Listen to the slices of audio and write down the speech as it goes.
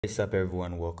What's up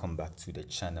everyone, welcome back to the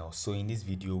channel. So in this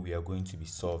video we are going to be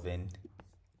solving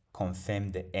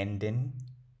confirm the ending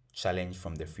challenge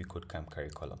from the FreeCodeCamp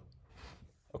curriculum.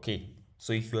 Okay,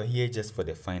 so if you are here just for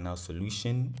the final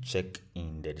solution, check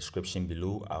in the description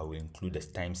below. I will include a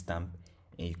timestamp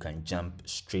and you can jump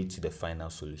straight to the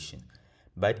final solution.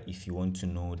 But if you want to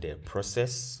know the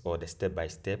process or the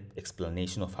step-by-step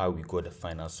explanation of how we got the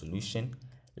final solution,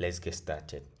 let's get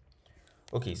started.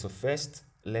 Okay, so first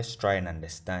let's try and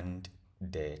understand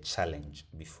the challenge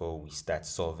before we start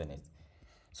solving it.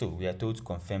 So we are told to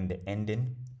confirm the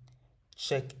ending.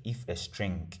 Check if a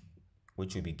string,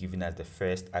 which will be given as the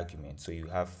first argument. So you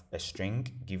have a string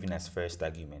given as first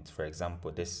argument, for example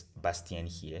this Bastian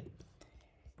here,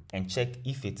 and check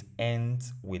if it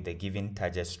ends with the given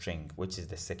target string, which is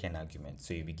the second argument.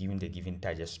 So you'll be given the given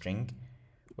target string,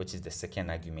 which is the second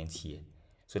argument here.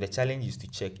 So the challenge is to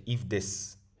check if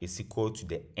this is equal to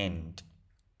the end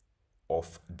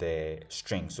of the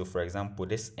string. So for example,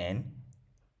 this n,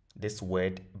 this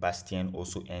word Bastian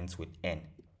also ends with n.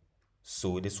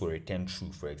 So this will return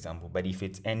true, for example. But if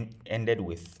it ended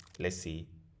with, let's say,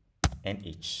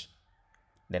 nh,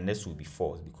 then this will be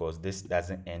false because this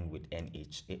doesn't end with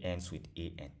nh, it ends with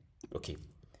an. Okay.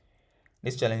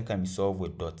 This challenge can be solved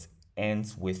with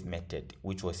 .ends with method,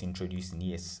 which was introduced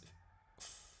in ES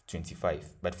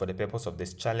 25. But for the purpose of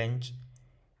this challenge,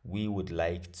 we would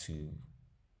like to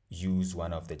use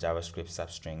one of the JavaScript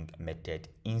substring method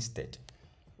instead.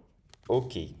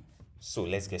 Okay, so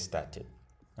let's get started.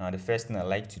 Now the first thing I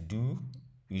like to do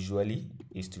usually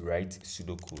is to write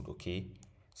pseudocode. Okay,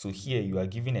 so here you are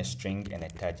given a string and a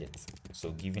target.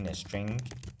 So given a string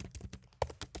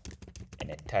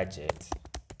and a target,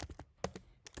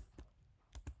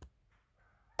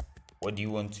 what do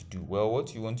you want to do? Well,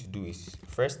 what you want to do is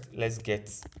first let's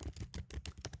get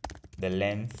the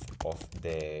length of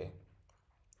the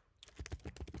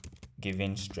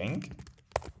given string.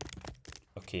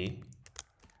 Okay,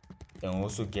 and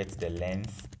also get the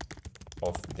length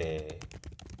of the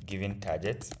given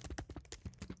target.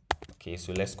 Okay,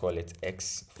 so let's call it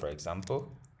x, for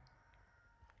example.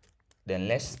 Then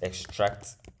let's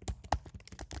extract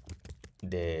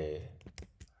the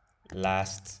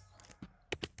last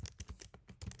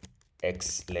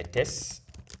x letters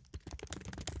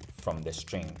from the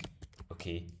string.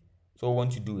 Okay, so what we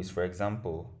want to do is, for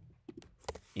example,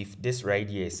 if this right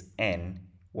here is n,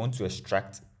 we want to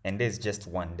extract, and there's just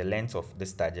one, the length of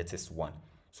this target is 1.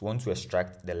 So we want to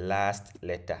extract the last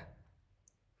letter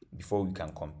before we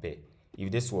can compare.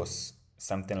 If this was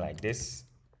something like this,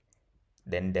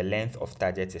 then the length of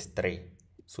target is 3.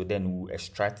 So then we'll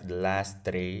extract the last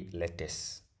 3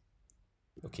 letters.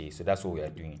 Okay, so that's what we are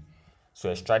doing. So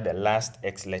extract the last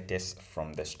x letters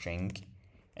from the string,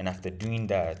 and after doing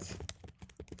that,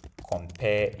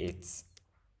 compare it.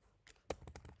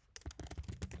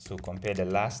 So compare the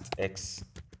last x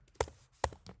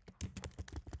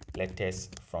letters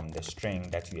from the string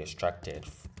that you extracted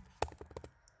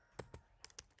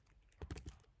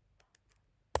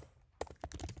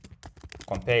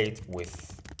compare it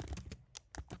with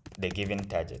the given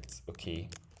target. Okay,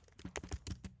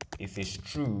 if it's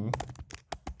true,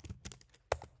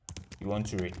 you want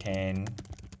to return,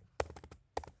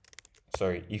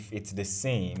 sorry, if it's the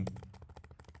same,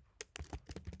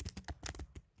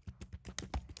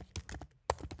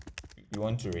 you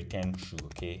want to return true.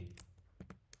 Okay,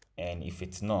 and if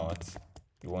it's not,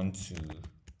 you want to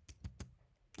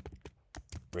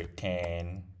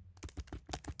return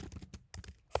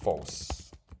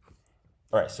false.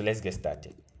 All right, so let's get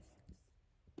started.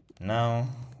 Now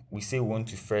we say we want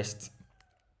to first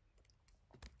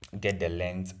get the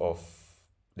length of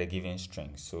the given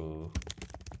string. So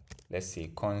let's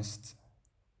say const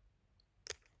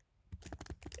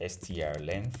str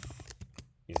length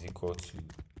is equal to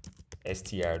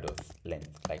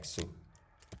str.length, like so.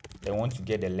 Then want to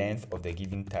get the length of the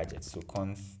given target. So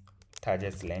const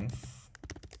target length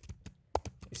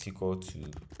is equal to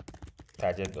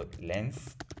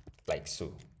target.length, like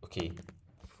so. Okay,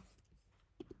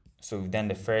 so we've done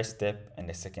the first step and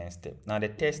the second step. Now the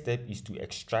third step is to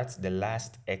extract the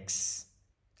last x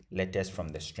letters from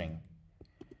the string.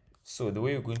 So the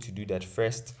way we're going to do that,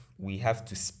 first we have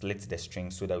to split the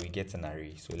string so that we get an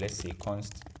array. So let's say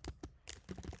const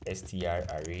str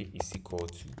array is equal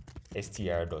to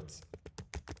str.split.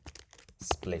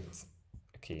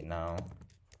 Okay, now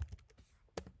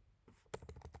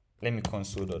let me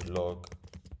console.log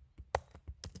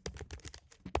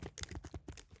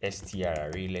str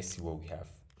array. Let's see what we have.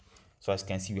 So as you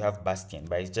can see, we have Bastian,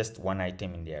 but it's just one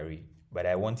item in the array, but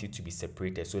I want it to be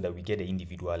separated so that we get the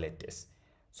individual letters.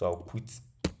 So I'll put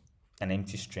an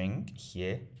empty string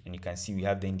here, and you can see we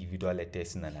have the individual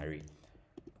letters in an array.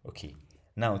 Okay,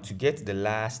 now to get the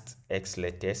last X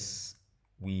letters,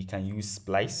 we can use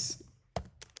splice.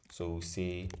 So we'll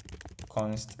say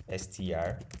const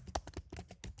str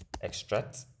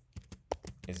extract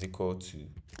is equal to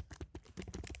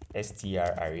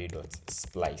str array dot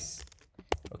splice.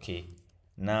 Okay,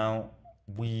 now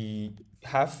we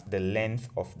have the length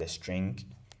of the string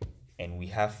and we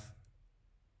have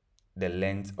the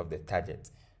length of the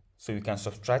target. So we can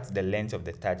subtract the length of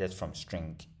the target from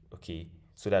string. Okay,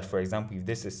 so that for example, if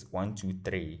this is 1, 2,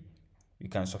 3, we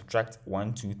can subtract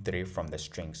 1, 2, 3 from the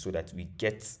string so that we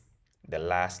get the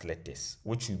last letters,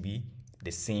 which will be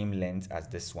the same length as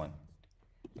this one.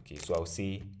 Okay, so I'll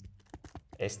say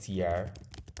str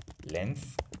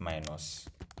length minus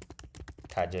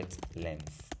target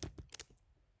length.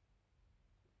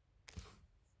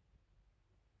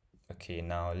 Okay,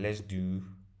 now let's do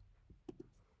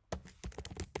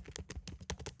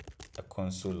a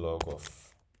console log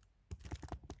of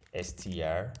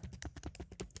str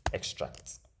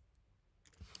extract.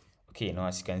 Okay, now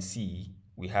as you can see,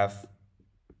 we have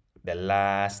the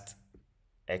last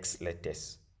X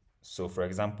letters. So for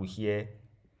example here,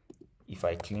 if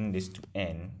I clean this to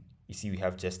N, you see we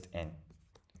have just N.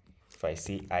 If I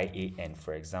say IAN,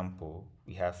 for example,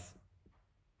 we have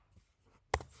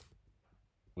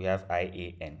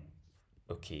IAN.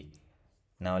 Okay,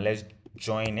 now let's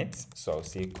join it. So I'll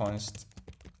say const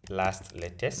last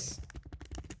letters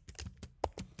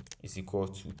is equal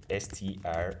to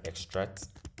str extract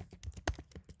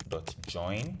dot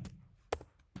join.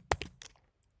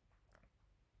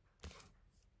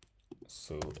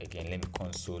 So again, let me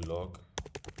console log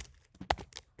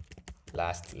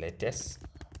last letters.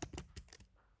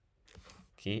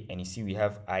 Okay, and you see we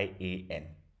have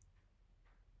IAN.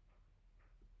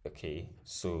 Okay,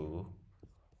 so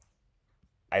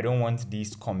I don't want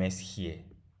these commas here,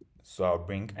 so I'll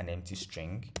bring an empty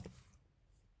string,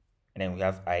 and then we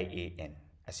have IAN.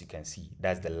 As you can see,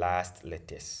 that's the last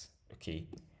letters. Okay,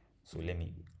 so let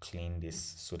me clean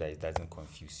this so that it doesn't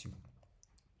confuse you.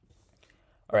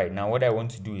 All right, now what I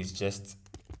want to do is just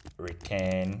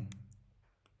return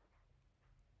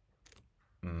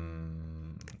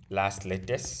last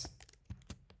letters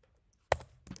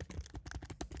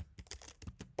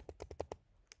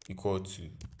equal to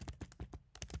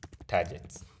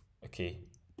target. Okay,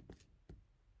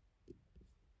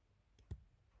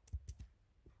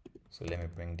 so let me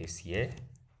bring this here.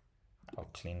 I'll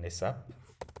clean this up.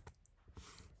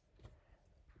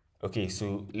 Okay,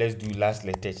 so let's do last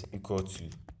letter equal to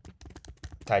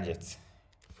target,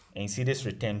 and you see this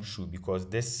return true because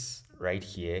this right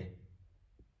here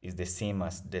is the same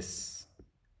as this.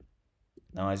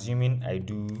 Now assuming I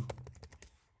do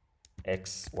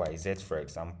X, Y, Z, for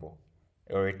example,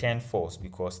 it will return false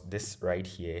because this right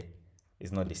here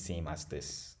is not the same as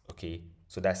this. Okay,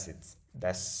 so that's it.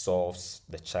 That solves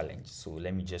the challenge. So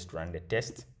let me just run the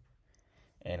test,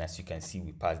 and as you can see,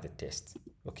 we passed the test.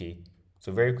 Okay,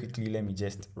 so very quickly, let me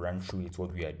just run through it,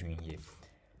 what we are doing here.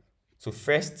 So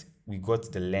first, we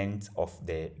got the length of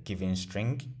the given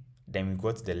string, then we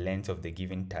got the length of the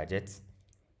given target.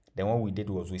 Then what we did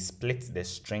was we split the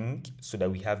string so that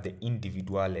we have the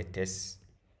individual letters.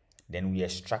 Then we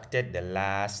extracted the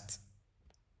last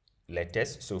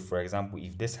letters. So for example,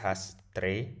 if this has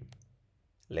 3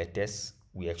 letters,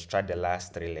 we extract the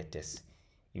last 3 letters.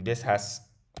 If this has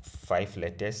 5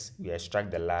 letters, we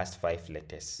extract the last 5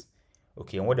 letters.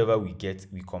 Okay, and whatever we get,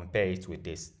 we compare it with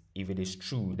this. If it is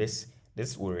true, this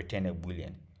will return a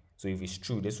boolean. So if it's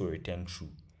true, this will return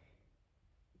true.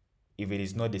 If it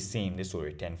is not the same, this will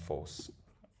return false.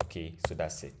 Okay, so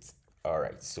that's it. All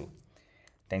right, so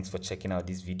thanks for checking out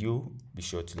this video. Be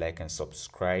sure to like and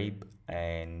subscribe,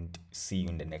 and see you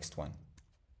in the next one.